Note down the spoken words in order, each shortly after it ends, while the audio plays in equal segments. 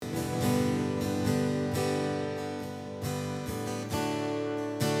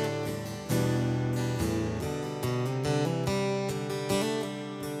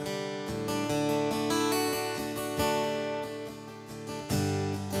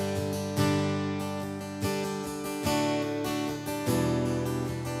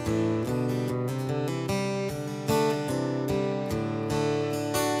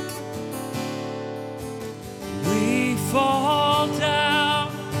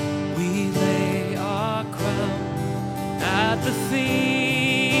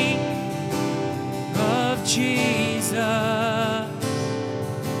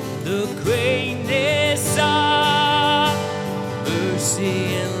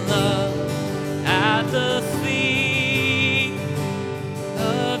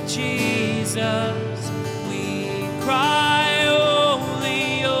cry,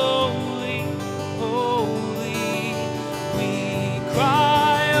 holy, holy, holy. We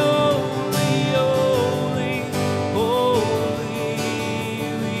cry, holy, holy, holy.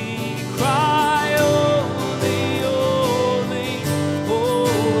 We cry, holy, holy,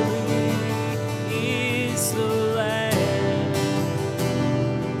 holy is the Lamb.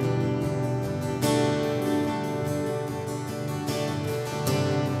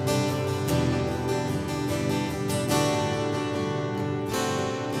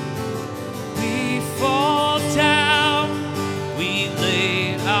 We fall down, we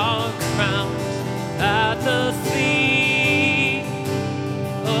lay our crowns at the feet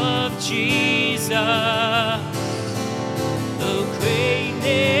of Jesus, the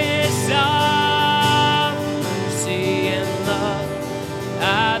greatness of mercy and love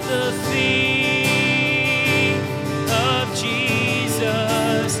at the feet of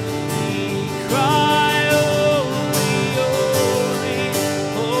Jesus. We cry, holy, holy,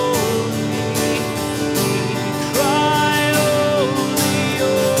 holy. We cry, holy,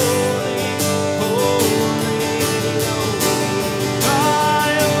 holy, holy.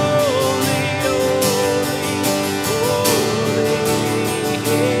 Cry, holy, holy, holy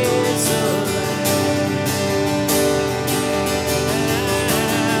is the Lamb.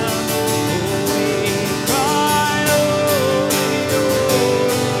 We cry, holy,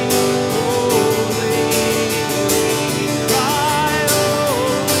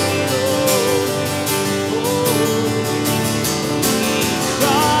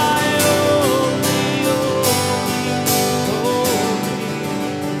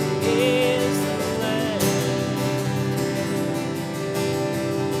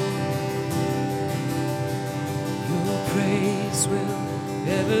 Your praise will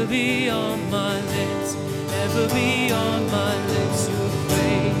ever be on my lips, ever be on my lips. Your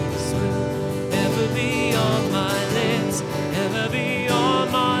praise will ever be on my lips, ever be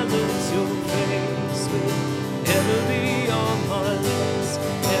on my lips. Your praise will ever be on my lips,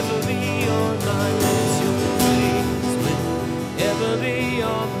 ever be on my lips. Your praise will ever be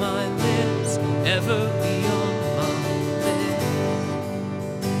on my lips, ever be